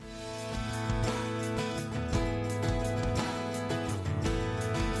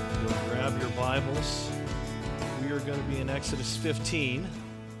Bibles, we are going to be in Exodus 15.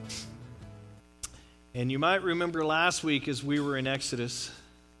 And you might remember last week as we were in Exodus.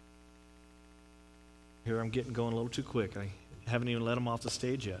 Here, I'm going a little too quick. I haven't even let them off the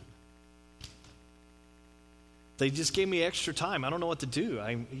stage yet. They just gave me extra time. I don't know what to do.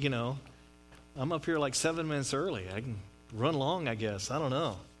 I'm up here like 7 minutes early. I can run long, I guess. I don't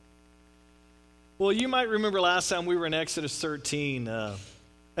know. Well, you might remember last time we were in Exodus 13,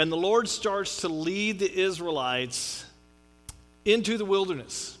 and the Lord starts to lead the Israelites into the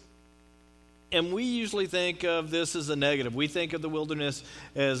wilderness. And we usually think of this as a negative. We think of the wilderness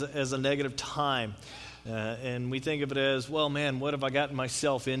as a negative time. And we think of it as, well, man, what have I gotten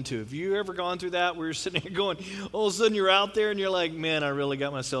myself into? Have you ever gone through that where you're sitting here going, all of a sudden you're out there and you're like, man, I really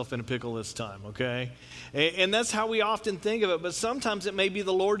got myself in a pickle this time, okay? And that's how we often think of it. But sometimes it may be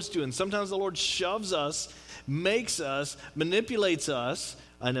the Lord's doing. Sometimes the Lord shoves us, makes us, manipulates us.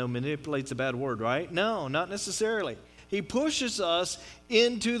 I know manipulate's a bad word, right? No, not necessarily. He pushes us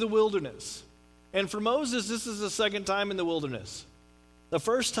into the wilderness. And for Moses, this is the second time in the wilderness. The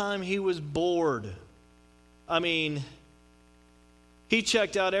first time he was bored. I mean, he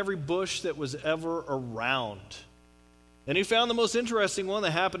checked out every bush that was ever around. And he found the most interesting one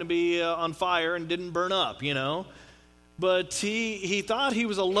that happened to be on fire and didn't burn up, But he thought he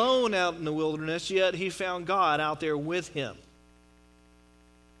was alone out in the wilderness, yet he found God out there with him.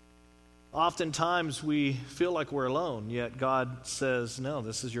 Oftentimes we feel like we're alone, yet God says, no,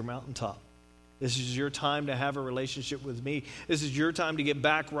 this is your mountaintop. This is your time to have a relationship with me. This is your time to get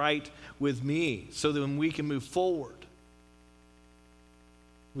back right with me so that when we can move forward.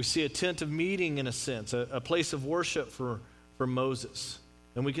 We see a tent of meeting in a sense, a place of worship for Moses.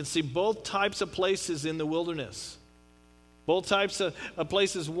 And we can see both types of places in the wilderness. Both types of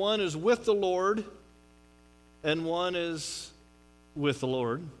places. One is with the Lord and one is with the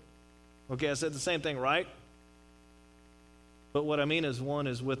Lord. Okay, I said the same thing, right? But what I mean is one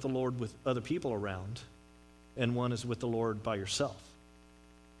is with the Lord with other people around, and one is with the Lord by yourself.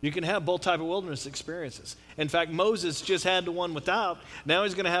 You can have both type of wilderness experiences. In fact, Moses just had the one without. Now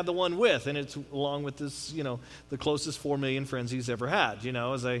he's going to have the one with, and it's along with this, the closest 4 million friends he's ever had,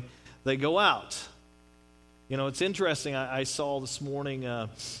 as they go out. It's interesting. I saw this morning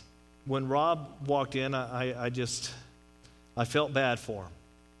when Rob walked in, I felt bad for him.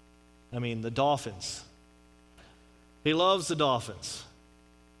 I mean, the Dolphins. He loves the Dolphins.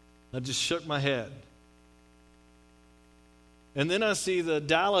 I just shook my head. And then I see the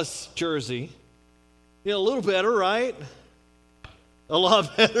Dallas jersey. A little better, right? A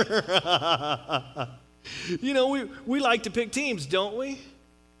lot better. We like to pick teams, don't we?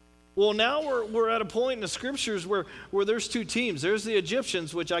 Well, now we're at a point in the scriptures where there's two teams. There's the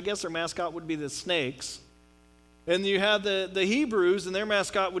Egyptians, which I guess their mascot would be the snakes. And you have the Hebrews, and their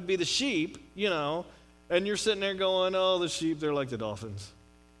mascot would be the sheep, And you're sitting there going, oh, the sheep, they're like the Dolphins.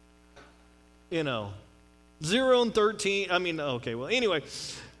 0-13. Okay, well, anyway.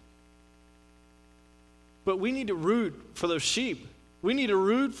 But we need to root for those sheep. We need to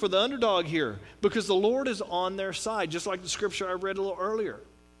root for the underdog here because the Lord is on their side, just like the scripture I read a little earlier.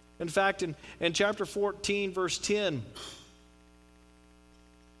 In fact, in chapter 14, verse 10,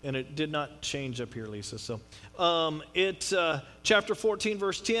 and it did not change up here, Lisa. So chapter 14,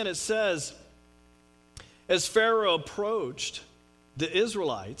 verse 10, it says, as Pharaoh approached the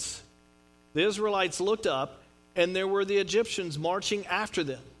Israelites looked up, and there were the Egyptians marching after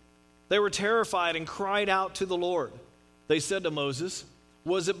them. They were terrified and cried out to the Lord. They said to Moses,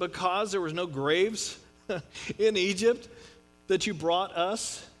 was it because there was no graves in Egypt that you brought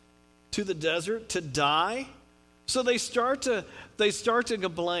us to the desert to die? So they start to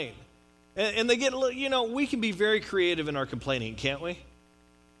complain. And they get a little, we can be very creative in our complaining, can't we?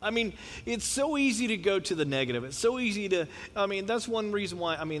 It's so easy to go to the negative. It's so easy to, that's one reason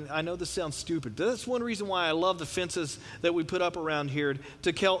why, I know this sounds stupid, but that's one reason why I love the fences that we put up around here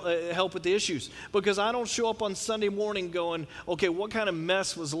to help with the issues. Because I don't show up on Sunday morning going, okay, what kind of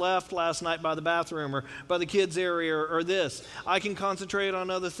mess was left last night by the bathroom or by the kids' area or this? I can concentrate on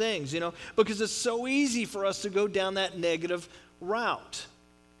other things, because it's so easy for us to go down that negative route.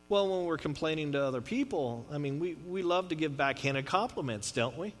 Well, when we're complaining to other people, we love to give backhanded compliments,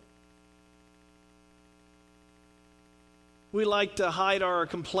 don't we? We like to hide our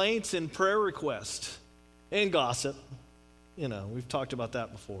complaints in prayer requests and gossip. We've talked about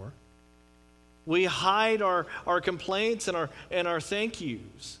that before. We hide our complaints and our thank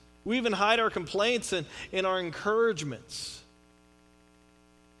yous. We even hide our complaints and our encouragements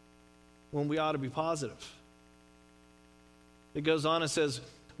when we ought to be positive. It goes on and says,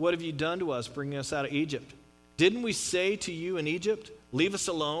 what have you done to us, bringing us out of Egypt? Didn't we say to you in Egypt, leave us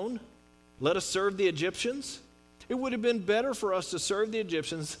alone? Let us serve the Egyptians? It would have been better for us to serve the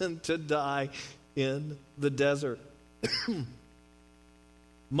Egyptians than to die in the desert.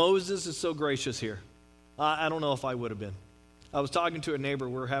 Moses is so gracious here. I don't know if I would have been. I was talking to a neighbor.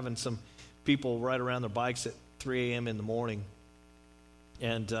 We're having some people ride around their bikes at 3 a.m. in the morning.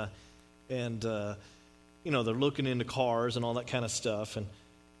 And they're looking into cars and all that kind of stuff.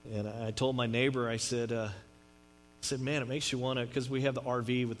 And I told my neighbor, I said, man, it makes you want to, because we have the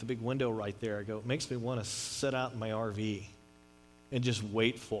RV with the big window right there. I go, it makes me want to sit out in my RV and just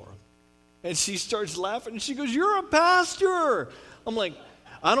wait for him. And she starts laughing, and she goes, you're a pastor. I'm like,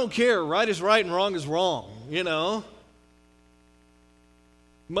 I don't care. Right is right and wrong is wrong,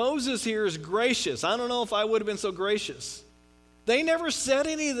 Moses here is gracious. I don't know if I would have been so gracious. They never said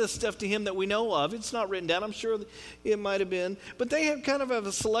any of this stuff to him that we know of. It's not written down. I'm sure it might have been. But they have kind of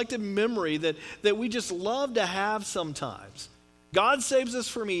a selective memory that we just love to have sometimes. God saves us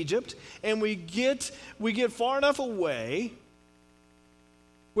from Egypt, and we get far enough away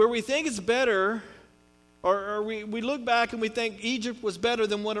where we think it's better, or we look back and we think Egypt was better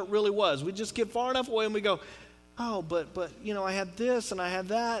than what it really was. We just get far enough away and we go, oh, but I had this and I had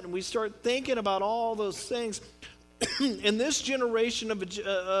that, and we start thinking about all those things. And this generation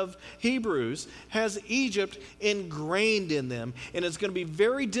of Hebrews has Egypt ingrained in them, and it's going to be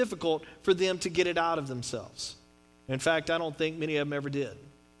very difficult for them to get it out of themselves. In fact, I don't think many of them ever did.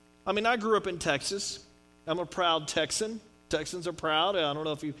 I mean, I grew up in Texas. I'm a proud Texan. Texans are proud. I don't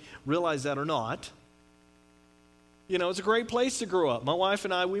know if you realize that or not. It's a great place to grow up. My wife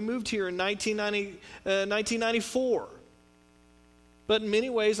and I, we moved here in 1994. But in many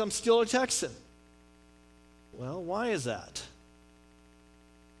ways, I'm still a Texan. Well, why is that?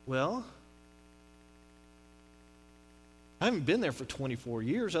 Well, I haven't been there for 24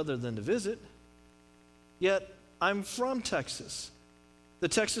 years other than to visit. Yet, I'm from Texas. The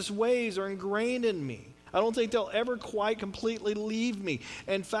Texas ways are ingrained in me. I don't think they'll ever quite completely leave me.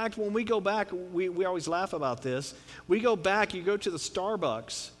 In fact, when we go back, we always laugh about this. We go back, you go to the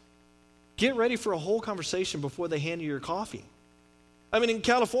Starbucks, get ready for a whole conversation before they hand you your coffee. I mean, in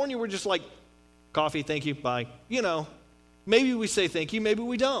California, we're just like, coffee, thank you, bye. Maybe we say thank you, maybe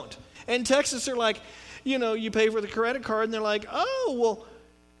we don't. In Texas, they're like, you pay for the credit card, and they're like, oh, well,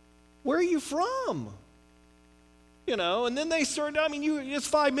 where are you from? And then they start, it's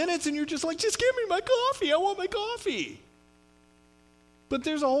 5 minutes, and you're just like, just give me my coffee. I want my coffee. But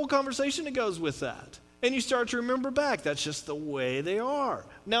there's a whole conversation that goes with that. And you start to remember back. That's just the way they are.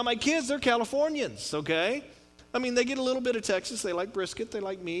 Now, my kids, they're Californians, okay? They get a little bit of Texas. They like brisket. They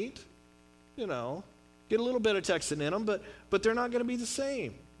like meat. Get a little bit of Texan in them, but they're not going to be the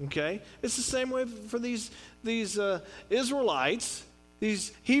same, okay? It's the same way for these Israelites,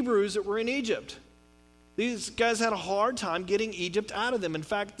 these Hebrews that were in Egypt. These guys had a hard time getting Egypt out of them. In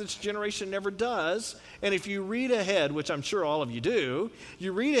fact, this generation never does. And if you read ahead, which I'm sure all of you do,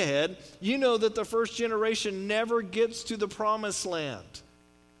 you read ahead, you know that the first generation never gets to the promised land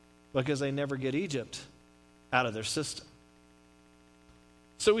because they never get Egypt out of their system.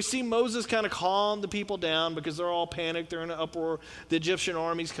 So we see Moses kind of calm the people down because they're all panicked. They're in an uproar. The Egyptian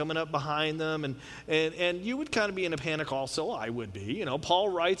army's coming up behind them. And you would kind of be in a panic also. I would be. Paul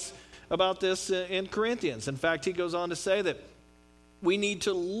writes about this in Corinthians. In fact, he goes on to say that we need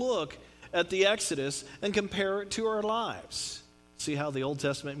to look at the Exodus and compare it to our lives. See how the Old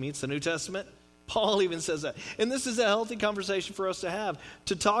Testament meets the New Testament? Paul even says that. And this is a healthy conversation for us to have,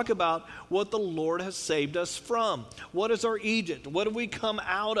 to talk about what the Lord has saved us from. What is our Egypt? What have we come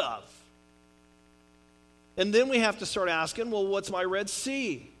out of? And then we have to start asking, well, what's my Red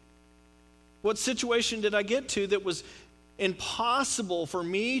Sea? What situation did I get to that was impossible for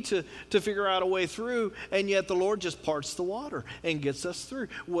me to figure out a way through, and yet the Lord just parts the water and gets us through?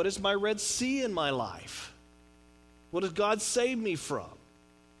 What is my Red Sea in my life? What has God saved me from?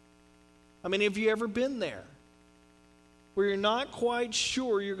 Have you ever been there where you're not quite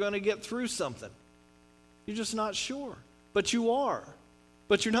sure you're going to get through something? You're just not sure, but you are.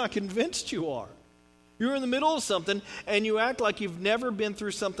 But you're not convinced you are. You're in the middle of something, and you act like you've never been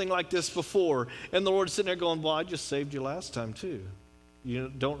through something like this before, and the Lord's sitting there going, well, I just saved you last time too.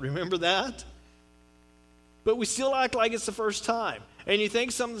 You don't remember that? But we still act like it's the first time, and you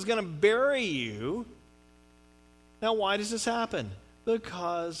think something's going to bury you. Now, why does this happen?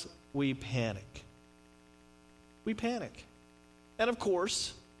 Because we panic. We panic. And of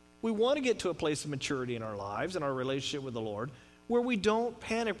course, we want to get to a place of maturity in our lives and our relationship with the Lord where we don't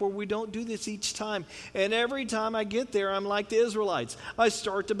panic, where we don't do this each time. And every time I get there, I'm like the Israelites. I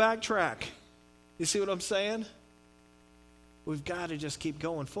start to backtrack. You see what I'm saying? We've got to just keep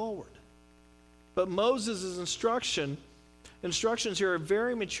going forward. But Moses' instruction Instructions here are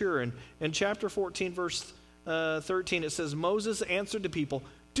very mature. In chapter 14, verse 13, it says, Moses answered the people,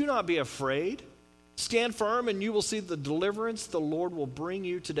 "Do not be afraid. Stand firm, and you will see the deliverance the Lord will bring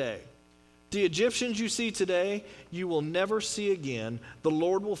you today. The Egyptians you see today, you will never see again. The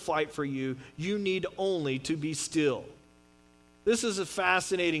Lord will fight for you. You need only to be still." This is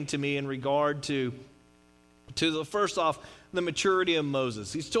fascinating to me in regard to first off, the maturity of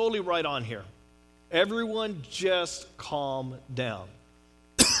Moses. He's totally right on here. Everyone just calm down.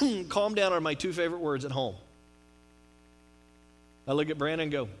 Calm down are my two favorite words at home. I look at Brandon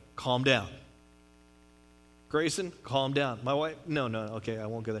and go, calm down. Grayson, calm down. My wife, no, okay, I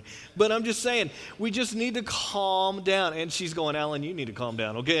won't go there. But I'm just saying, we just need to calm down. And she's going, Alan, you need to calm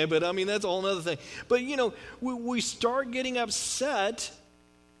down, okay? But I mean, that's a whole other thing. But we start getting upset,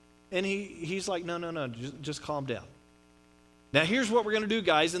 and he's like, no, just calm down. Now, here's what we're going to do,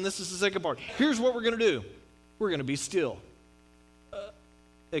 guys, and this is the second part. Here's what we're going to do. We're going to be still.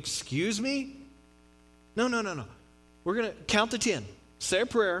 Excuse me? No. We're going to count to 10, say a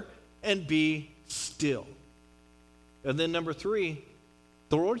prayer, and be still. And then number 3,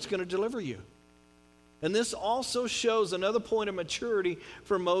 the Lord's going to deliver you. And this also shows another point of maturity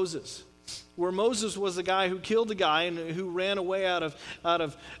for Moses, where Moses was the guy who killed the guy and who ran away out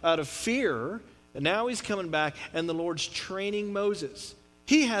of fear. And now he's coming back, and the Lord's training Moses.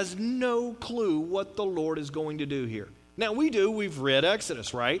 He has no clue what the Lord is going to do here. Now, we do. We've read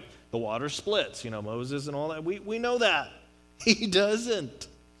Exodus, right? The water splits, Moses and all that. We know that. He doesn't.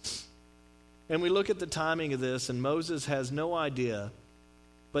 And we look at the timing of this, and Moses has no idea,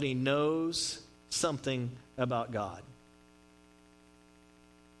 but he knows something about God.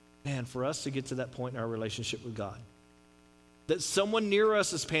 Man, for us to get to that point in our relationship with God, that someone near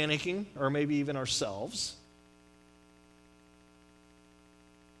us is panicking, or maybe even ourselves,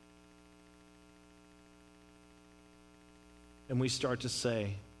 and we start to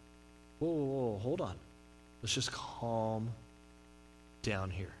say, whoa, hold on. Let's just calm down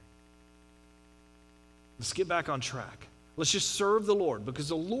here. Let's get back on track. Let's just serve the Lord, because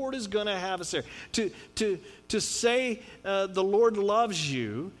the Lord is going to have us there. To say the Lord loves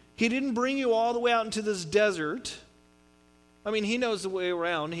you, He didn't bring you all the way out into this desert. I mean, He knows the way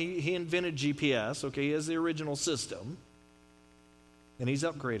around. He invented GPS, okay? He has the original system, and He's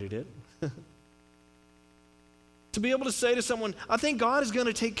upgraded it. To be able to say to someone, I think God is going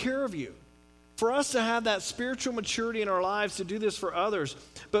to take care of you. For us to have that spiritual maturity in our lives to do this for others.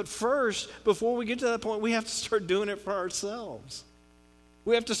 But first, before we get to that point, we have to start doing it for ourselves.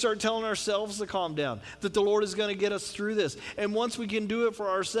 We have to start telling ourselves to calm down, that the Lord is going to get us through this. And once we can do it for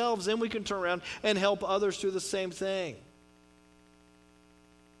ourselves, then we can turn around and help others do the same thing.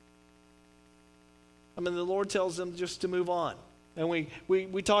 I mean, the Lord tells them just to move on. And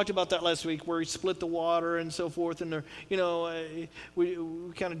we talked about that last week, where He split the water and so forth. And we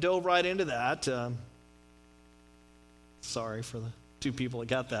kind of dove right into that. Sorry for the two people that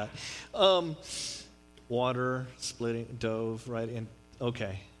got that. Water splitting, dove right in.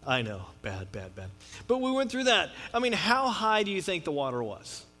 Okay, I know, bad. But we went through that. I mean, how high do you think the water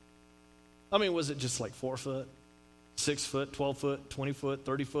was? I mean, was it just like 4 foot, 6 foot, 12 foot, 20 foot,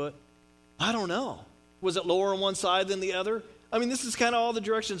 30 foot? I don't know. Was it lower on one side than the other? I mean, this is kind of all the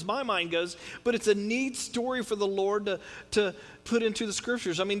directions my mind goes, but it's a neat story for the Lord to put into the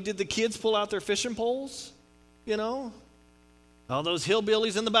Scriptures. I mean, did the kids pull out their fishing poles? All those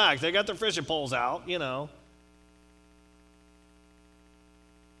hillbillies in the back, they got their fishing poles out,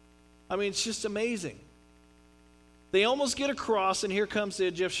 I mean, it's just amazing. They almost get across, and here comes the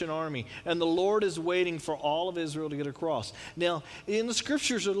Egyptian army. And the Lord is waiting for all of Israel to get across. Now, in the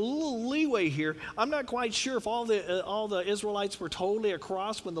Scriptures, there's a little leeway here. I'm not quite sure if all the Israelites were totally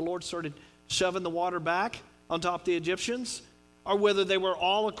across when the Lord started shoving the water back on top of the Egyptians, or whether they were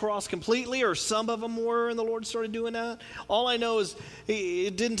all across completely, or some of them were, and the Lord started doing that. All I know is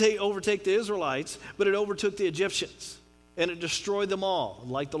it didn't overtake the Israelites, but it overtook the Egyptians, and it destroyed them all.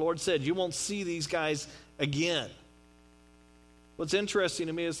 Like the Lord said, you won't see these guys again. What's interesting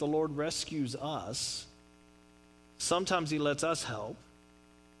to me is the Lord rescues us. Sometimes He lets us help.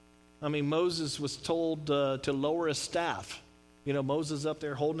 I mean, Moses was told to lower his staff. Moses up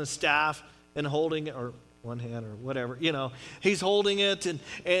there holding his staff and holding it, or one hand or whatever. He's holding it,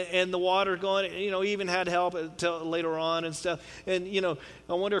 and the water going. He even had help until later on and stuff. And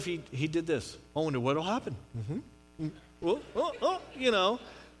I wonder if he did this. I wonder what'll happen.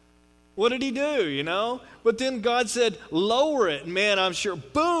 What did he do, But then God said, lower it. And man, I'm sure,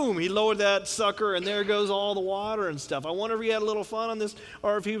 boom, He lowered that sucker, and there goes all the water and stuff. I wonder if He had a little fun on this,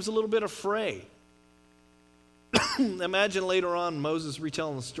 or if He was a little bit afraid. Imagine later on Moses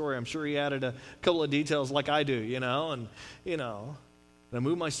retelling the story. I'm sure he added a couple of details like I do, and I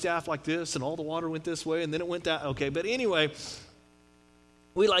moved my staff like this, and all the water went this way, and then it went that. Okay, but anyway,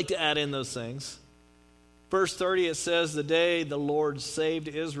 we like to add in those things. Verse 30, it says, the day the Lord saved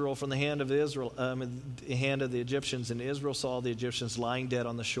Israel from the hand of the Egyptians, and Israel saw the Egyptians lying dead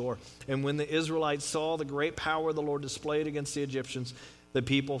on the shore. And when the Israelites saw the great power the Lord displayed against the Egyptians, the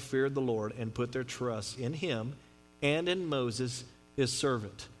people feared the Lord and put their trust in him and in Moses, his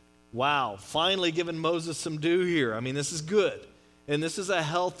servant. Wow, finally giving Moses some due here. I mean, this is good. And this is a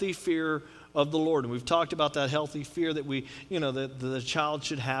healthy fear of the Lord. And we've talked about that healthy fear that that the child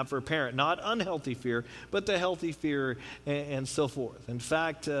should have for a parent. Not unhealthy fear, but the healthy fear and so forth. In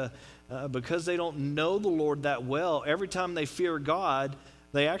fact, because they don't know the Lord that well, every time they fear God,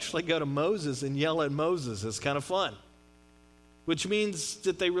 they actually go to Moses and yell at Moses. It's kind of fun. Which means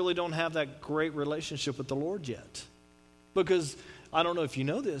that they really don't have that great relationship with the Lord yet. Because, I don't know if you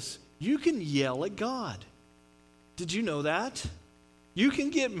know this, you can yell at God. Did you know that? You can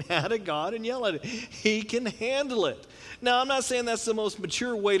get mad at God and yell at it. He can handle it. Now, I'm not saying that's the most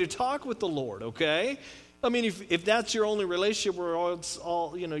mature way to talk with the Lord, okay? I mean, if that's your only relationship where it's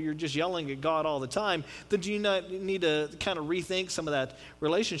all, you're just yelling at God all the time, then you need to kind of rethink some of that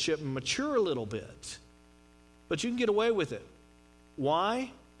relationship and mature a little bit. But you can get away with it.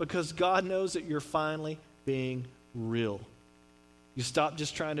 Why? Because God knows that you're finally being real. You stop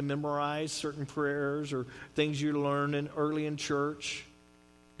just trying to memorize certain prayers or things you learned early in church.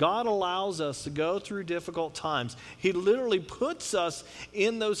 God allows us to go through difficult times. He literally puts us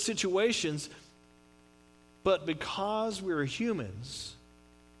in those situations, but because we're humans,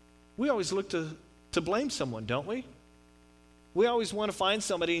 we always look to blame someone, don't we? We always want to find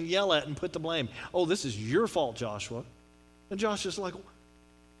somebody and yell at and put the blame. Oh, this is your fault, Joshua. And Joshua's like,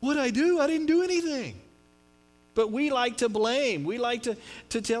 what'd I do? I didn't do anything. But we like to blame. We like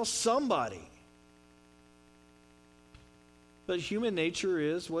to tell somebody. But human nature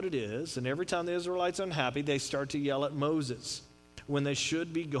is what it is. And every time the Israelites are unhappy, they start to yell at Moses when they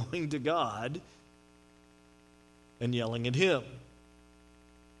should be going to God and yelling at him.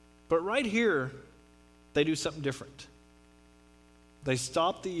 But right here, they do something different. They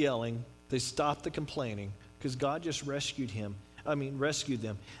stop the yelling. They stop the complaining because God just rescued them.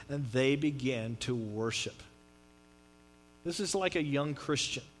 And they began to worship. This is like a young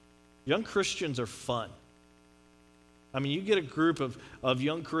Christian. Young Christians are fun. I mean, you get a group of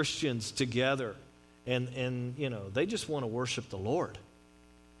young Christians together and they just want to worship the Lord.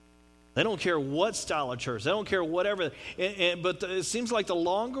 They don't care what style of church. They don't care whatever. But it seems like the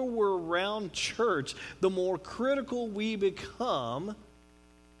longer we're around church, the more critical we become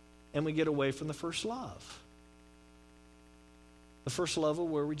and we get away from the first love. The first level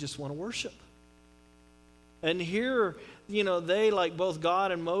where we just want to worship. And here, they like both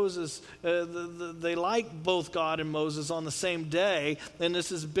God and Moses, they like both God and Moses on the same day. And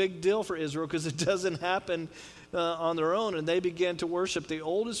this is a big deal for Israel because it doesn't happen on their own. And they began to worship the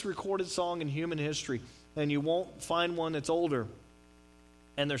oldest recorded song in human history. And you won't find one that's older.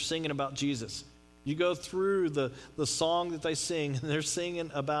 And they're singing about Jesus. You go through the song that they sing, and they're singing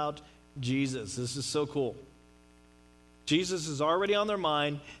about Jesus. This is so cool. Jesus is already on their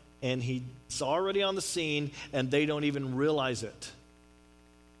mind, and he's already on the scene, and they don't even realize it.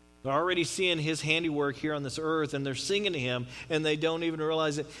 They're already seeing his handiwork here on this earth, and they're singing to him, and they don't even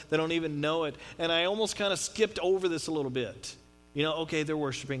realize it. They don't even know it. And I almost kind of skipped over this a little bit. Okay, they're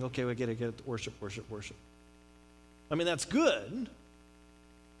worshiping. Okay, we get it. Worship. I mean, that's good.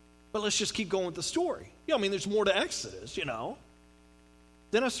 But let's just keep going with the story. There's more to Exodus,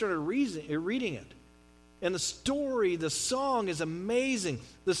 Then I started reading it. And the song is amazing.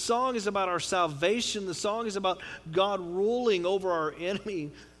 The song is about our salvation. The song is about God ruling over our enemy.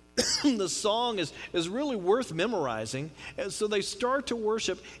 The song is really worth memorizing. And so they start to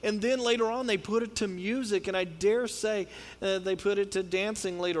worship, and then later on they put it to music, and I dare say they put it to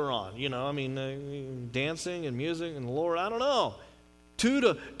dancing later on. Dancing and music and the Lord, I don't know.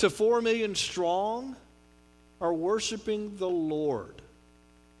 2 to 4 million strong are worshiping the Lord,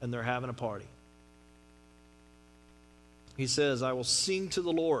 and they're having a party. He says, I will sing to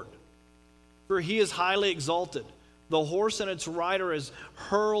the Lord, for he is highly exalted. The horse and its rider is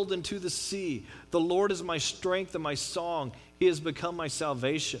hurled into the sea. The Lord is my strength and my song. He has become my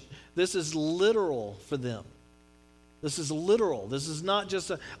salvation. This is literal for them. This is literal. This is not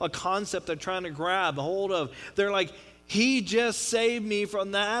just a concept they're trying to grab a hold of. They're like, he just saved me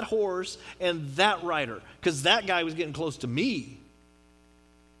from that horse and that rider, because that guy was getting close to me.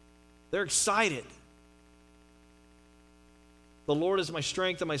 They're excited. The Lord is my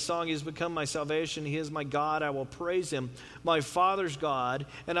strength and my song. He has become my salvation. He is my God. I will praise him. My Father's God,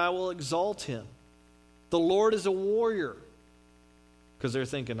 and I will exalt him. The Lord is a warrior. Because they're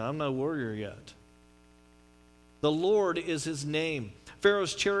thinking, I'm no warrior yet. The Lord is his name.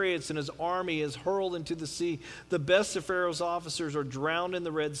 Pharaoh's chariots and his army is hurled into the sea. The best of Pharaoh's officers are drowned in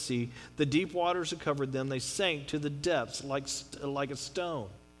the Red Sea. The deep waters have covered them. They sank to the depths like a stone.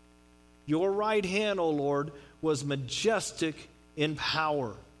 Your right hand, O Lord, was majestic in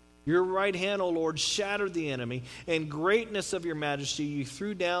power. Your right hand, O Lord, shattered the enemy. In greatness of your majesty, you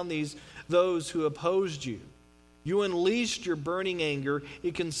threw down those who opposed you. You unleashed your burning anger.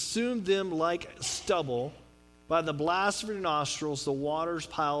 It consumed them like stubble. By the blast of your nostrils, the waters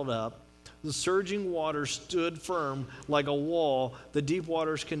piled up. The surging waters stood firm like a wall. The deep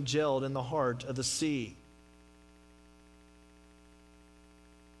waters congealed in the heart of the sea.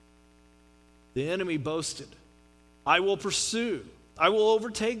 The enemy boasted, I will pursue. I will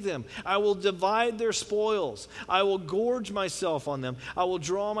overtake them. I will divide their spoils. I will gorge myself on them. I will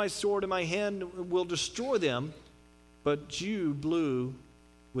draw my sword, and my hand will destroy them. But you blew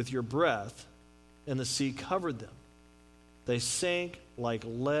with your breath, and the sea covered them. They sank like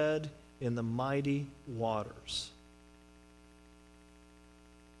lead in the mighty waters.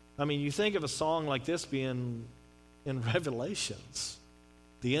 I mean, you think of a song like this being in Revelations,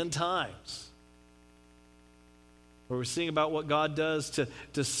 the end times, where we sing about what God does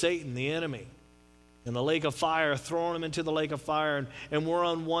to Satan, the enemy, in the lake of fire, throwing him into the lake of fire. And we're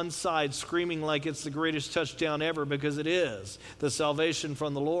on one side screaming like it's the greatest touchdown ever, because it is, the salvation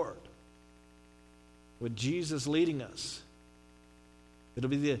from the Lord. With Jesus leading us. It'll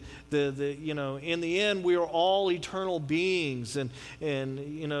be in the end, we are all eternal beings. And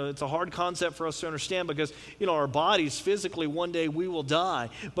it's a hard concept for us to understand because, our bodies physically, one day we will die,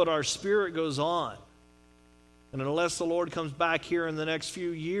 but our spirit goes on. And unless the Lord comes back here in the next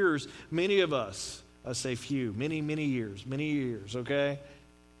few years, many of us, I say few, many years, okay?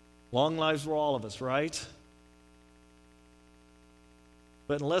 Long lives for all of us, right?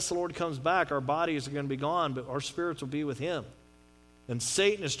 But unless the Lord comes back, our bodies are going to be gone, but our spirits will be with him. And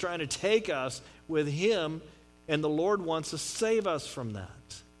Satan is trying to take us with him, and the Lord wants to save us from that.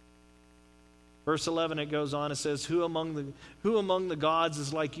 Verse 11, it goes on, it says, Who among the gods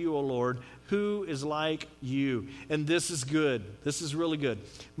is like you, O Lord? Who is like you? And this is good. This is really good.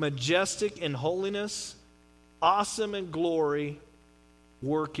 Majestic in holiness, awesome in glory,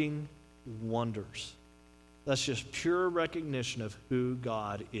 working wonders. That's just pure recognition of who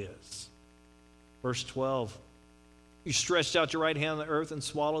God is. Verse 12, you stretched out your right hand on the earth and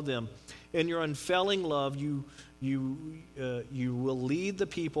swallowed them. In your unfailing love, you will lead the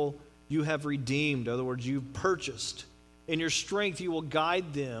people you have redeemed. In other words, you've purchased. In your strength, you will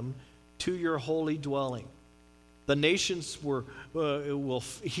guide them to your holy dwelling. The nations will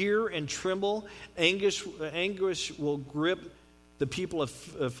hear and tremble. Anguish will grip the people of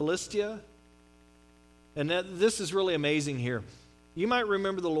Philistia. And this is really amazing here. You might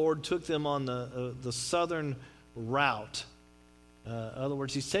remember the Lord took them on the southern route. In other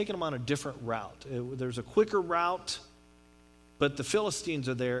words, he's taken them on a different route. There's a quicker route, but the Philistines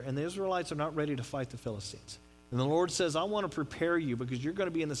are there, and the Israelites are not ready to fight the Philistines. And the Lord says, I want to prepare you because you're going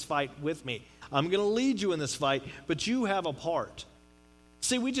to be in this fight with me. I'm going to lead you in this fight, but you have a part.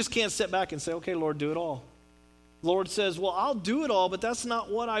 See, we just can't sit back and say, okay, Lord, do it all. The Lord says, well, I'll do it all, but that's not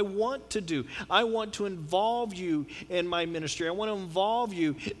what I want to do. I want to involve you in my ministry. I want to involve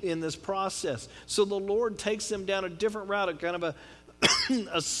you in this process. So the Lord takes them down a different route, a kind of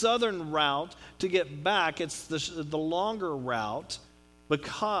a southern route to get back. It's the longer route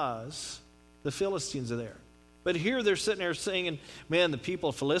because the Philistines are there. But here they're sitting there saying, man, the people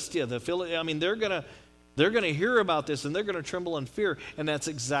of Philistia, they're going to hear about this and they're going to tremble in fear. And that's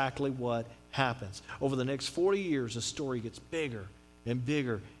exactly what happens. Over the next 40 years, the story gets bigger and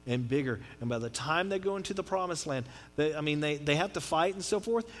bigger and bigger. And by the time they go into the promised land, they have to fight and so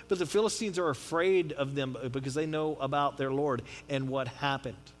forth, but the Philistines are afraid of them because they know about their Lord and what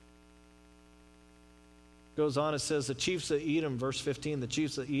happened. Goes on, it says, the chiefs of Edom, verse 15, the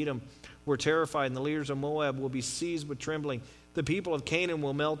chiefs of Edom were terrified, and the leaders of Moab will be seized with trembling. The people of Canaan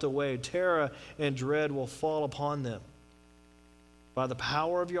will melt away. Terror and dread will fall upon them. By the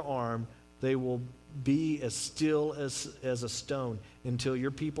power of your arm, they will be as still as a stone until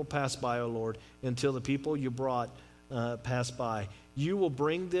your people pass by, O Lord, until the people you brought pass by. You will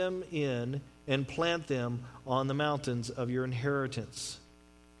bring them in and plant them on the mountains of your inheritance.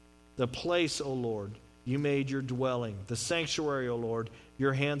 The place, O Lord, you made your dwelling. The sanctuary, O Lord,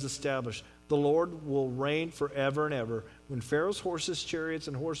 your hands established. The Lord will reign forever and ever. When Pharaoh's horses, chariots,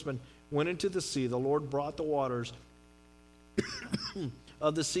 and horsemen went into the sea, the Lord brought the waters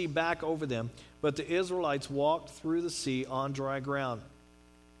of the sea back over them. But the Israelites walked through the sea on dry ground.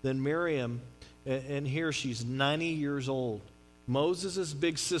 Then Miriam, and here she's 90 years old, Moses'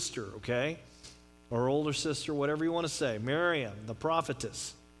 big sister, okay? Or older sister, whatever you want to say. Miriam, the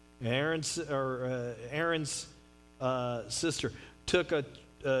prophetess, Aaron's sister, took a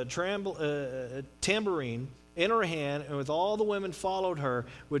tambourine in her hand, and with all the women followed her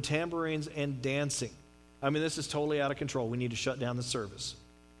with tambourines and dancing. I mean, this is totally out of control. We need to shut down the service.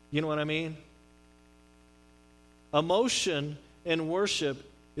 You know what I mean? Emotion in worship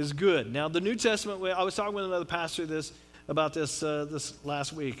is good. Now, the New Testament, I was talking with another pastor about this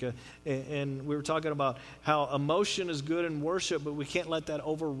last week, and we were talking about how emotion is good in worship, but we can't let that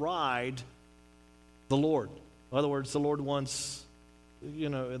override the Lord. In other words, the Lord wants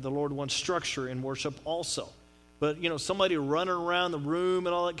structure in worship also. But, somebody running around the room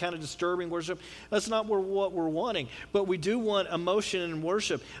and all that kind of disturbing worship, that's not what we're wanting. But we do want emotion in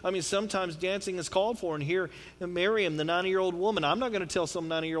worship. I mean, sometimes dancing is called for. And here, Miriam, the 90-year-old woman, I'm not going to tell some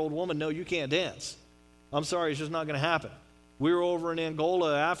 90-year-old woman, no, you can't dance. I'm sorry, it's just not going to happen. We were over in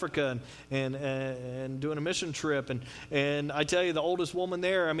Angola, Africa, and doing a mission trip. And I tell you, the oldest woman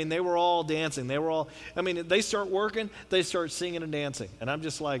there, I mean, they were all dancing. They start working, they start singing and dancing. And I'm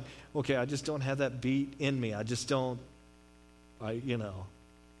just like, okay, I just don't have that beat in me. I just don't,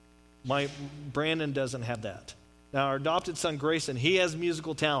 Brandon doesn't have that. Now, our adopted son, Grayson, he has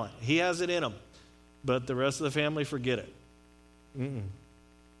musical talent. He has it in him. But the rest of the family, forget it.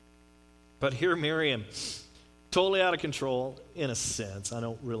 But here, Miriam, totally out of control, in a sense. I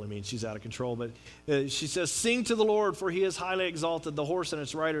don't really mean she's out of control, but she says, "Sing to the Lord, for he is highly exalted. The horse and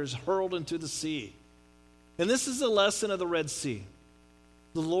its rider is hurled into the sea." And this is the lesson of the Red Sea.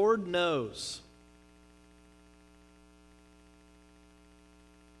 The Lord knows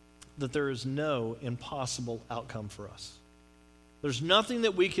that there is no impossible outcome for us. There's nothing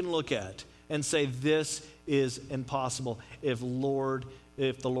that we can look at and say, this is impossible if the Lord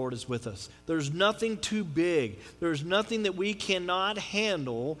is with us. There's nothing too big. There's nothing that we cannot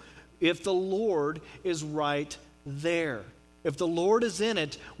handle if the Lord is right there. If the Lord is in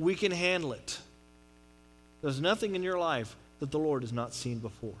it, we can handle it. There's nothing in your life that the Lord has not seen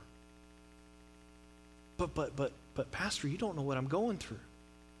before. But Pastor, you don't know what I'm going through.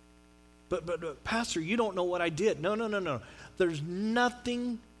 But Pastor, you don't know what I did. No. There's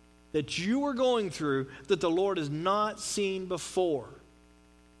nothing that you are going through that the Lord has not seen before.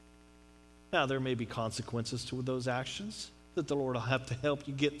 Now, there may be consequences to those actions that the Lord will have to help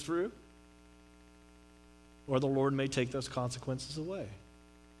you get through. Or the Lord may take those consequences away.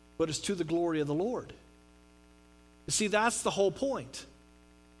 But it's to the glory of the Lord. You see, that's the whole point.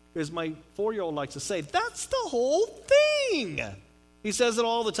 As my 4-year-old likes to say, that's the whole thing. He says it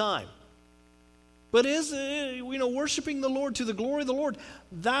all the time. But worshiping the Lord to the glory of the Lord,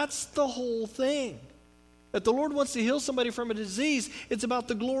 that's the whole thing. If the Lord wants to heal somebody from a disease, it's about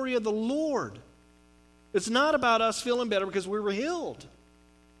the glory of the Lord. It's not about us feeling better because we were healed.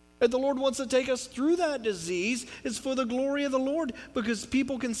 If the Lord wants to take us through that disease, it's for the glory of the Lord, because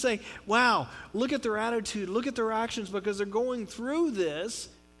people can say, wow, look at their attitude, look at their actions, because they're going through this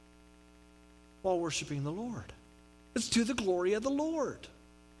while worshiping the Lord. It's to the glory of the Lord.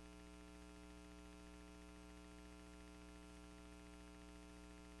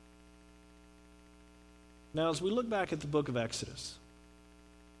 Now, as we look back at the book of Exodus,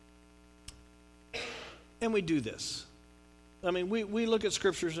 and we do this. I mean, we look at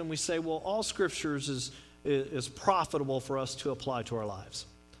scriptures and we say, well, all scriptures is profitable for us to apply to our lives.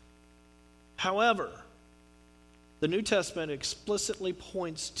 However, the New Testament explicitly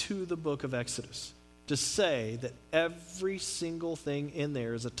points to the book of Exodus to say that every single thing in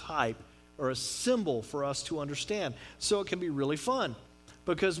there is a type or a symbol for us to understand. So it can be really fun.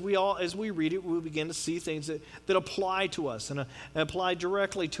 Because we all, as we read it, we begin to see things that apply to us and apply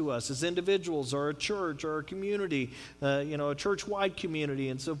directly to us as individuals or a church or a community, a church-wide community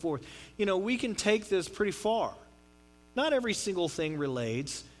and so forth. We can take this pretty far. Not every single thing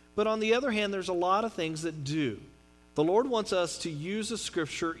relates, but on the other hand, there's a lot of things that do. The Lord wants us to use the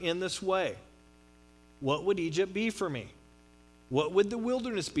scripture in this way. What would Egypt be for me? What would the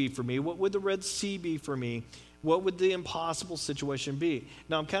wilderness be for me? What would the Red Sea be for me? What would the impossible situation be?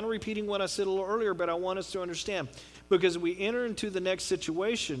 Now, I'm kind of repeating what I said a little earlier, but I want us to understand. Because we enter into the next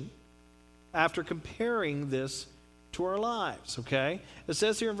situation after comparing this to our lives, okay? It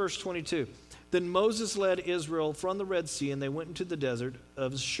says here in verse 22, "Then Moses led Israel from the Red Sea, and they went into the desert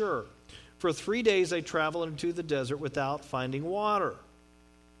of Shur. For 3 days they traveled into the desert without finding water.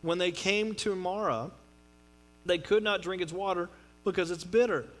 When they came to Marah, they could not drink its water because it's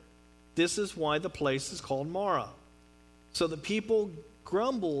bitter. This is why the place is called Marah. So the people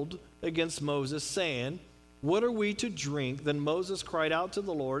grumbled against Moses, saying, "What are we to drink?" Then Moses cried out to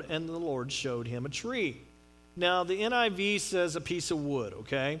the Lord, and the Lord showed him a tree. Now, the NIV says a piece of wood,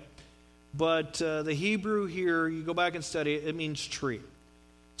 okay? But the Hebrew here, you go back and study it, it means tree.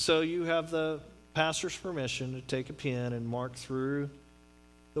 So you have the pastor's permission to take a pen and mark through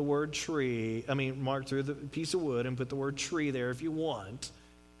the word tree. Mark through the piece of wood and put the word tree there if you want.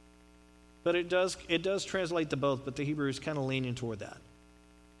 But it does translate to both, but the Hebrew is kind of leaning toward that.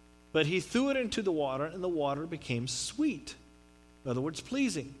 But he threw it into the water, and the water became sweet. In other words,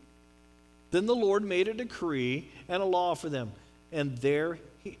 pleasing. Then the Lord made a decree and a law for them, and there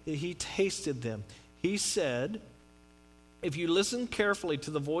he tasted them. He said, "If you listen carefully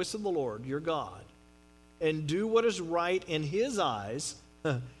to the voice of the Lord, your God, and do what is right in his eyes,"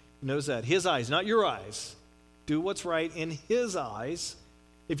 notice that, his eyes, not your eyes. Do what's right in his eyes.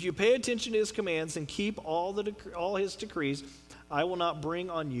 "If you pay attention to his commands and keep all his decrees, I will not bring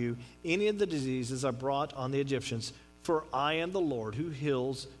on you any of the diseases I brought on the Egyptians, for I am the Lord who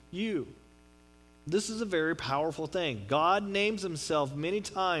heals you." This is a very powerful thing. God names himself many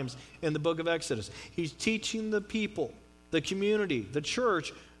times in the book of Exodus. He's teaching the people, the community, the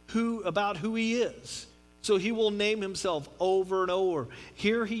church, about who he is. So he will name himself over and over.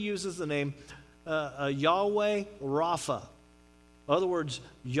 Here he uses the name Yahweh Rapha. In other words,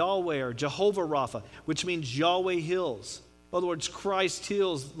 Yahweh or Jehovah Rapha, which means Yahweh heals. In other words, Christ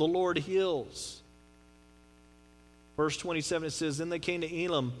heals, the Lord heals. Verse 27, it says, "Then they came to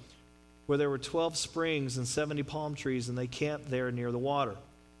Elim, where there were 12 springs and 70 palm trees, and they camped there near the water."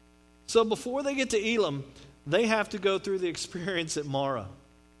 So before they get to Elim, they have to go through the experience at Marah.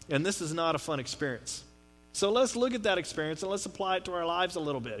 And this is not a fun experience. So let's look at that experience and let's apply it to our lives a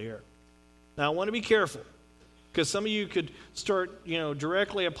little bit here. Now, I want to be careful, because some of you could start,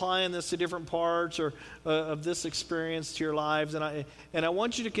 directly applying this to different parts or of this experience to your lives. And I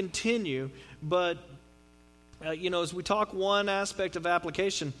want you to continue, but, as we talk one aspect of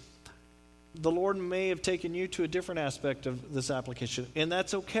application, the Lord may have taken you to a different aspect of this application, and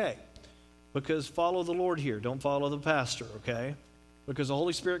that's okay, because follow the Lord here. Don't follow the pastor, okay? Because the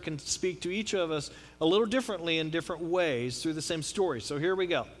Holy Spirit can speak to each of us a little differently in different ways through the same story. So here we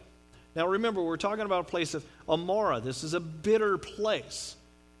go. Now remember, we're talking about a place of Marah. This is a bitter place.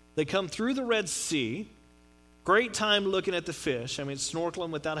 They come through the Red Sea. Great time looking at the fish.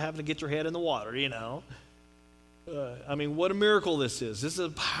 Snorkeling without having to get your head in the water, what a miracle this is. This is a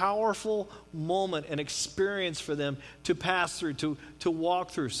powerful moment and experience for them to pass through, to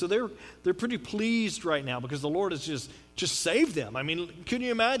walk through. So they're pretty pleased right now because the Lord has just saved them. Can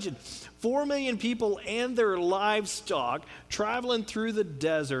you imagine? 4 million people and their livestock traveling through the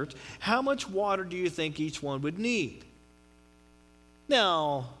desert. How much water do you think each one would need?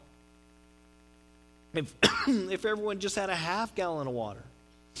 Now, if everyone just had a half gallon of water,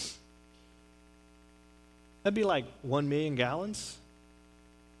 that'd be like 1 million gallons.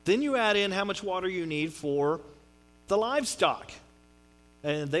 Then you add in how much water you need for the livestock.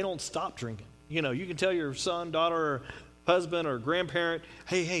 And they don't stop drinking. You can tell your son, daughter, or husband, or grandparent,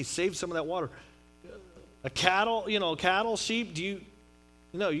 hey, save some of that water. A cattle, sheep, you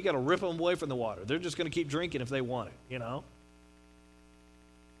got to rip them away from the water. They're just going to keep drinking if they want it,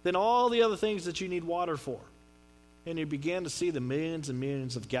 Then all the other things that you need water for. And you begin to see the millions and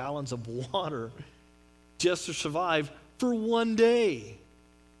millions of gallons of water just to survive for 1 day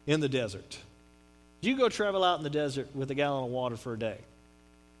in the desert. You go travel out in the desert with a gallon of water for a day.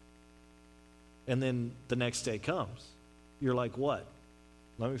 And then the next day comes. You're like, what?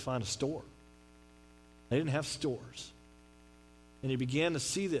 Let me find a store. They didn't have stores. And you began to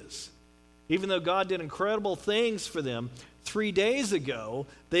see this. Even though God did incredible things for them, 3 days ago,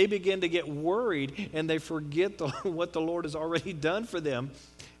 they begin to get worried and they forget what the Lord has already done for them.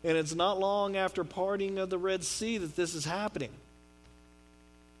 And it's not long after parting of the Red Sea that this is happening.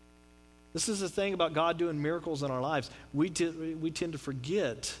 This is the thing about God doing miracles in our lives. We tend to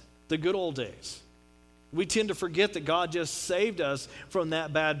forget the good old days. We tend to forget that God just saved us from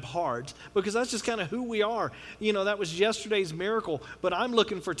that bad part because that's just kind of who we are. That was yesterday's miracle, but I'm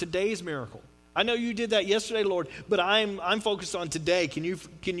looking for today's miracle. I know you did that yesterday, Lord, but I'm focused on today. Can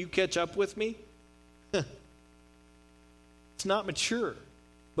you catch up with me? It's not mature,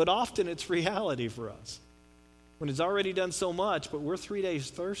 but often it's reality for us. When it's already done so much, but we're 3 days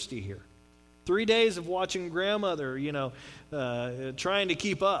thirsty here. 3 days of watching grandmother, trying to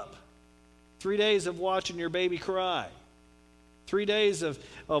keep up. 3 days of watching your baby cry. 3 days of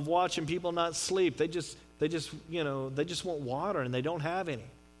watching people not sleep. They just want water and they don't have any.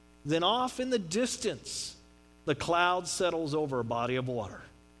 Then off in the distance, the cloud settles over a body of water.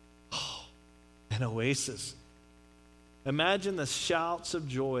 Oh, an oasis. Imagine the shouts of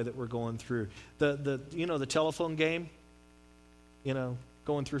joy that we're going through. The telephone game,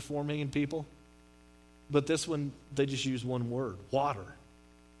 going through 4 million people. But this one, they just use one word, water.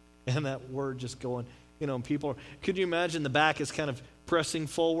 And that word just going, people, could you imagine the back is kind of pressing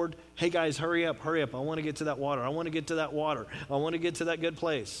forward? Hey guys, hurry up. I want to get to that water. I want to get to that water. I want to get to that good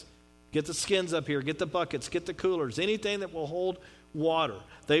place. Get the skins up here. Get the buckets. Get the coolers. Anything that will hold water.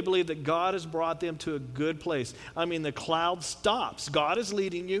 They believe that God has brought them to a good place. I mean, the cloud stops. God is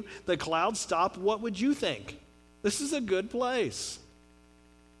leading you. The cloud stopped. What would you think? This is a good place.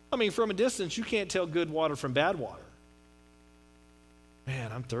 I mean, from a distance, you can't tell good water from bad water.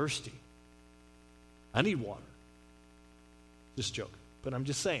 Man, I'm thirsty. I need water. Just joking. But I'm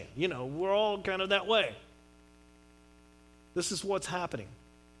just saying, we're all kind of that way. This is what's happening.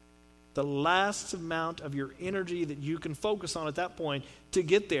 The last amount of your energy that you can focus on at that point to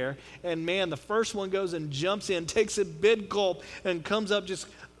get there. And man, the first one goes and jumps in, takes a big gulp, and comes up just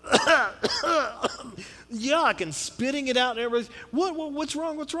yuck, and spitting it out. And everybody's, what's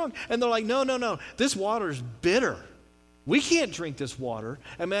wrong? What's wrong? And they're like, no. This water is bitter. We can't drink this water.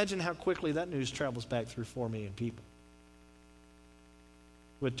 Imagine how quickly that news travels back through 4 million people.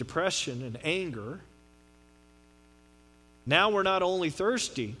 With depression and anger, now we're not only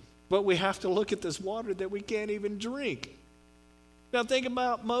thirsty, but we have to look at this water that we can't even drink. Now think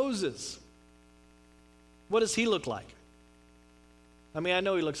about Moses. What does he look like? I mean, I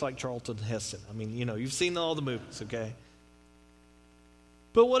know he looks like Charlton Heston. I mean, you've seen all the movies, okay?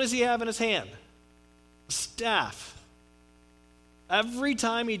 But what does he have in his hand? A staff. Every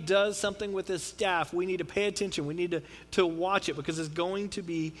time he does something with his staff, we need to pay attention. We need to watch it because it's going to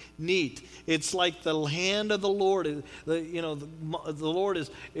be neat. It's like the hand of the Lord. The Lord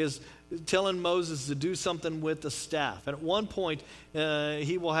is telling Moses to do something with the staff. And at one point,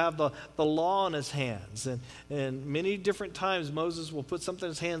 he will have the law in his hands. And many different times, Moses will put something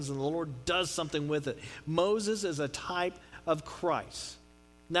in his hands and the Lord does something with it. Moses is a type of Christ.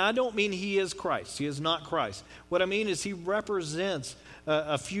 Now, I don't mean he is Christ. He is not Christ. What I mean is he represents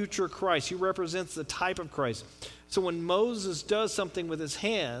a future Christ. He represents the type of Christ. So when Moses does something with his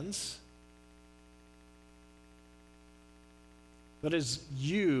hands, that is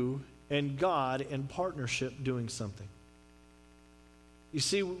you and God in partnership doing something. You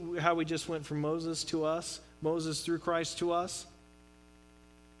see how we just went from Moses to us? Moses through Christ to us?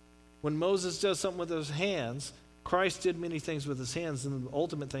 When Moses does something with his hands, Christ did many things with his hands, and the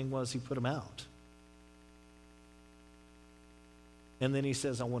ultimate thing was he put them out. And then he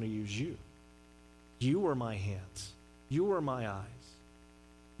says, I want to use you. You are my hands. You are my eyes.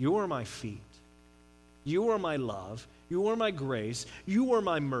 You are my feet. You are my love. You are my grace. You are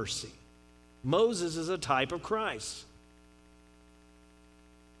my mercy. Moses is a type of Christ.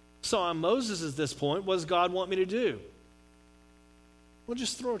 So on Moses at this point, what does God want me to do? Well,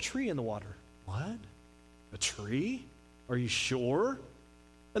 just throw a tree in the water. What? A tree? Are you sure?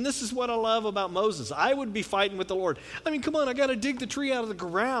 And this is what I love about Moses. I would be fighting with the Lord. I mean, come on, I got to dig the tree out of the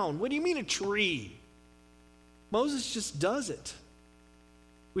ground. What do you mean a tree? Moses just does it.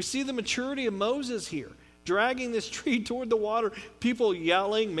 We see the maturity of Moses here, dragging this tree toward the water, people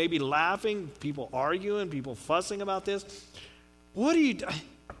yelling, maybe laughing, people arguing, people fussing about this. What are you doing?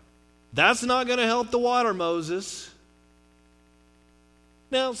 That's not going to help the water, Moses.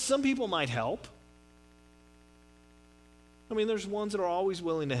 Now, some people might help. I mean, there's ones that are always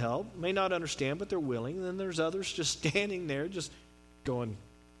willing to help, may not understand, but they're willing. And then there's others just standing there, just going,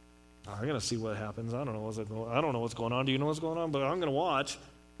 I'm going to see what happens. I don't know what's going on. Do you know what's going on? But I'm going to watch.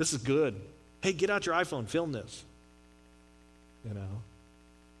 This is good. Hey, get out your iPhone, film this.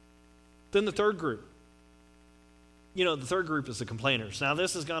 Then the third group. The third group is the complainers. Now,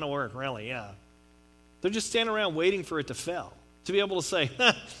 this is going to work, really, yeah. They're just standing around waiting for it to fail, to be able to say,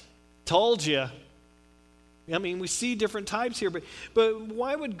 told you. I mean, we see different types here, but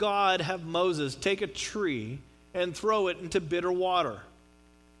why would God have Moses take a tree and throw it into bitter water?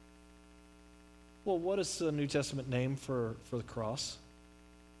 Well, what is the New Testament name for the cross?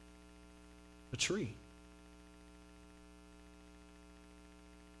 A tree.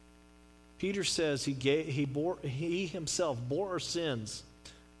 Peter says he himself bore our sins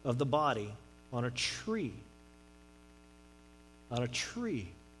of the body on a tree. On a tree.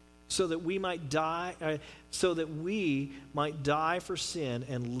 So that we might die for sin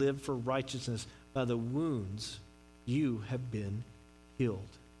and live for righteousness. By the wounds you have been healed.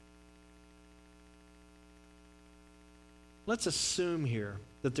 Let's assume here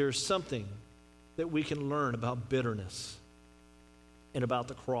that there's something that we can learn about bitterness and about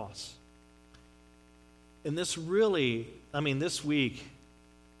the cross. And this really, this week,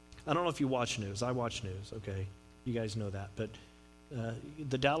 I don't know if you watch news. I watch news, okay? You guys know that. But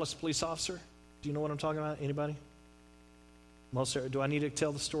the Dallas police officer, do you know what I'm talking about? Anybody? Do I need to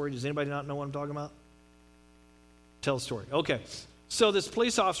tell the story? Does anybody not know what I'm talking about? Tell the story. Okay. So this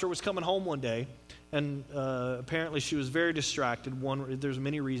police officer was coming home one day, and apparently she was very distracted. There's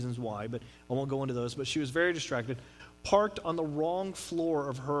many reasons why, but I won't go into those. But she was very distracted, parked on the wrong floor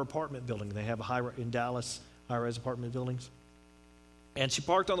of her apartment building. They have in Dallas high-rise apartment buildings. And she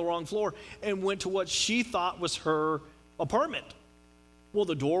parked on the wrong floor and went to what she thought was her apartment. Well,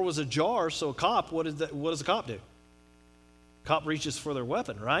 the door was ajar, so a cop, what does a cop do? Cop reaches for their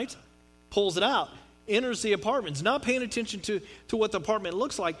weapon, right? Pulls it out, enters the apartment. Is not paying attention to what the apartment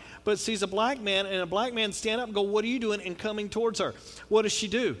looks like, but sees a black man, and a black man stand up and go, "What are you doing?" and coming towards her. What does she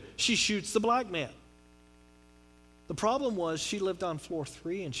do? She shoots the black man. The problem was she lived on floor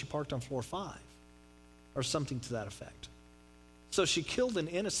 3 and she parked on floor 5, or something to that effect. So she killed an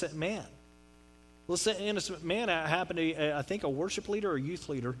innocent man. Well, this innocent man happened to be, I think, a worship leader or youth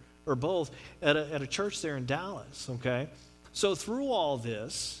leader, or both, at a church there in Dallas, okay? So through all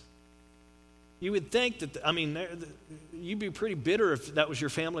this, you would think that, you'd be pretty bitter if that was your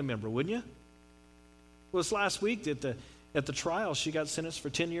family member, wouldn't you? Well, this last week at the trial, she got sentenced for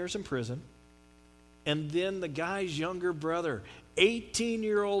 10 years in prison. And then the guy's younger brother,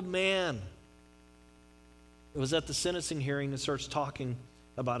 18-year-old man, was at the sentencing hearing and starts talking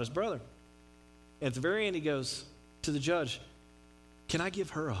about his brother. At the very end, he goes to the judge, "Can I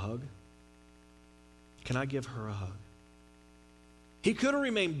give her a hug? Can I give her a hug?" He could have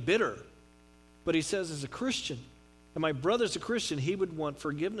remained bitter, but he says, as a Christian, and my brother's a Christian, he would want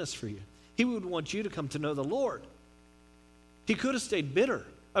forgiveness for you. He would want you to come to know the Lord. He could have stayed bitter.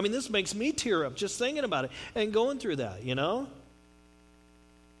 This makes me tear up just thinking about it and going through that, you know?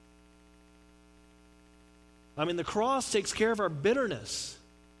 The cross takes care of our bitterness.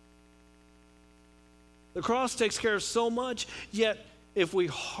 The cross takes care of so much, yet if we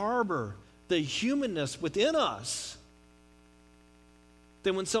harbor the humanness within us,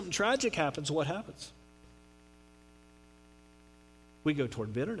 then when something tragic happens, what happens? We go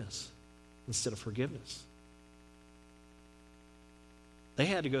toward bitterness instead of forgiveness. They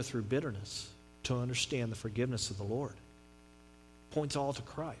had to go through bitterness to understand the forgiveness of the Lord. Points all to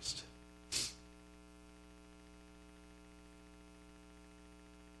Christ.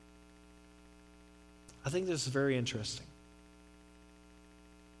 I think this is very interesting.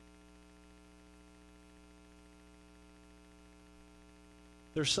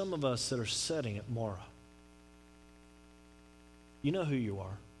 There's some of us that are sitting at Mara. You know who you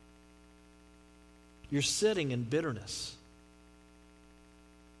are. You're sitting in bitterness.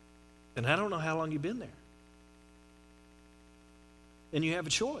 And I don't know how long you've been there. And you have a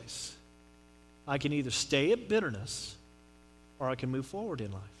choice. I can either stay at bitterness or I can move forward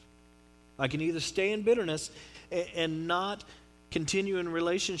in life. I can either stay in bitterness and not continue in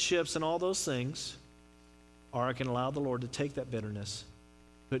relationships and all those things, or I can allow the Lord to take that bitterness,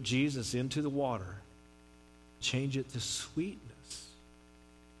 put Jesus into the water, change it to sweetness,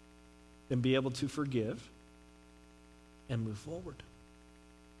 and be able to forgive and move forward.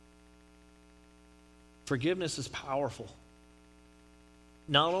 Forgiveness is powerful.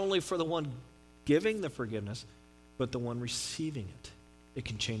 Not only for the one giving the forgiveness, but the one receiving it. It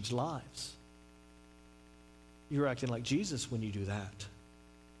can change lives. You're acting like Jesus when you do that.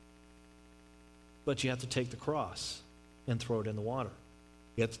 But you have to take the cross and throw it in the water.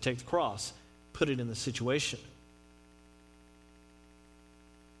 You have to take the cross, put it in the situation.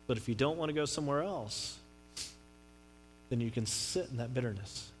 But if you don't want to go somewhere else, then you can sit in that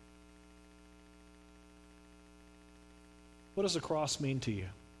bitterness. What does the cross mean to you?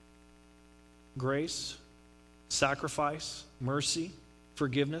 Grace, sacrifice, mercy,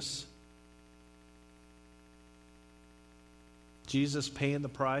 forgiveness. Jesus paying the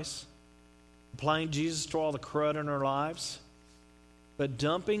price, applying Jesus to all the crud in our lives, but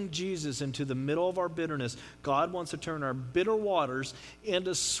dumping Jesus into the middle of our bitterness. God wants to turn our bitter waters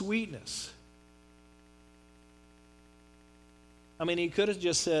into sweetness. He could have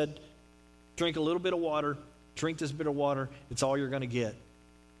just said, drink a little bit of water, drink this bitter water, it's all you're going to get.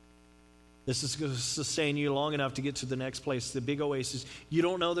 This is going to sustain you long enough to get to the next place, the big oasis. You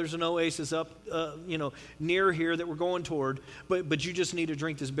don't know there's an oasis up, near here that we're going toward, but you just need to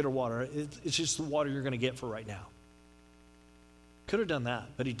drink this bitter water. It's just the water you're going to get for right now. Could have done that,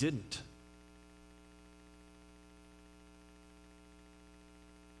 but he didn't.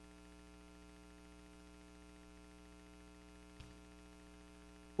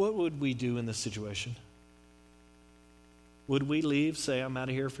 What would we do in this situation? Would we leave, say, I'm out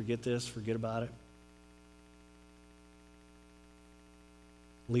of here, forget this, forget about it?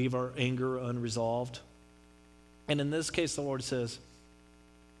 Leave our anger unresolved? And in this case, the Lord says,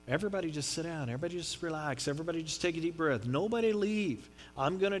 everybody just sit down. Everybody just relax. Everybody just take a deep breath. Nobody leave.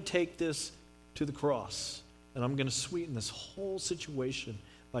 I'm going to take this to the cross, and I'm going to sweeten this whole situation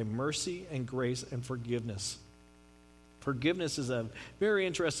by mercy and grace and forgiveness. Forgiveness is a very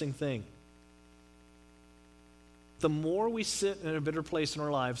interesting thing. The more we sit in a bitter place in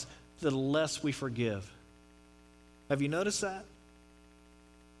our lives, the less we forgive. Have you noticed that?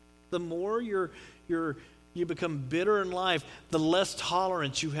 The more you become bitter in life, the less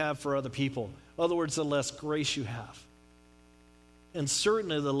tolerance you have for other people. In other words, the less grace you have. And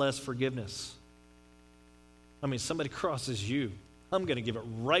certainly the less forgiveness. I mean, somebody crosses you, I'm going to give it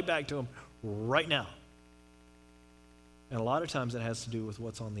right back to them right now. And a lot of times it has to do with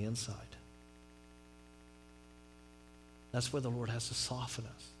what's on the inside. That's where the Lord has to soften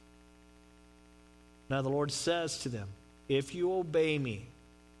us. Now the Lord says to them, if you obey me,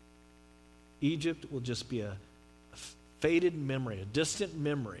 Egypt will just be a faded memory, a distant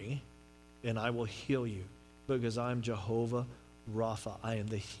memory, and I will heal you because I'm Jehovah Rapha. I am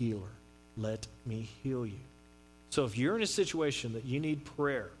the healer. Let me heal you. So if you're in a situation that you need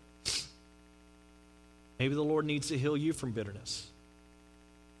prayer, maybe the Lord needs to heal you from bitterness,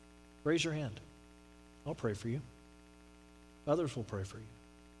 raise your hand. I'll pray for you. Others will pray for you.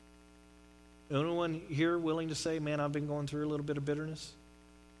 Anyone here willing to say, man, I've been going through a little bit of bitterness?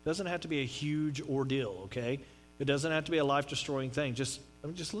 It doesn't have to be a huge ordeal, okay? It doesn't have to be a life-destroying thing. Just a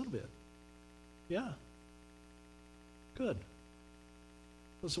little bit. Yeah. Good.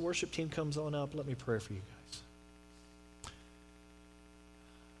 As the worship team comes on up, let me pray for you guys.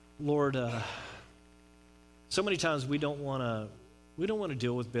 Lord, so many times we don't want to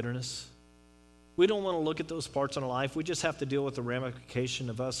deal with bitterness. We don't want to look at those parts in our life. We just have to deal with the ramification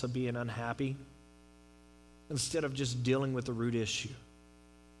of us being unhappy instead of just dealing with the root issue.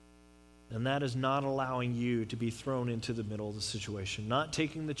 And that is not allowing you to be thrown into the middle of the situation, not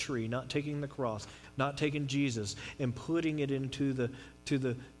taking the tree, not taking the cross, not taking Jesus and putting it into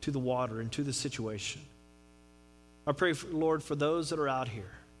the water, into the situation. I pray, Lord, for those that are out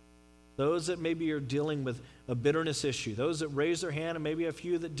here, those that maybe are dealing with a bitterness issue, those that raised their hand and maybe a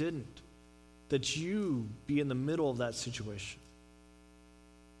few that didn't, that you be in the middle of that situation,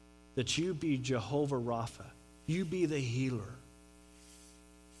 that you be Jehovah Rapha, you be the healer.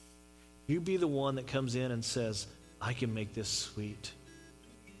 You be the one that comes in and says, I can make this sweet.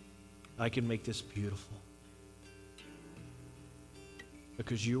 I can make this beautiful.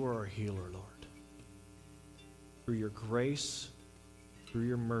 Because you are our healer, Lord. Through your grace, through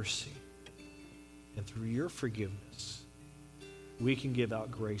your mercy, and through your forgiveness, we can give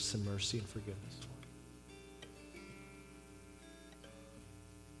out grace and mercy and forgiveness.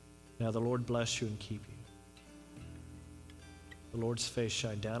 Now the Lord bless you and keep you. The Lord's face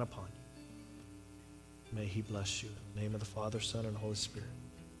shine down upon you. May he bless you. In the name of the Father, Son, and Holy Spirit.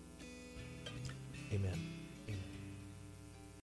 Amen.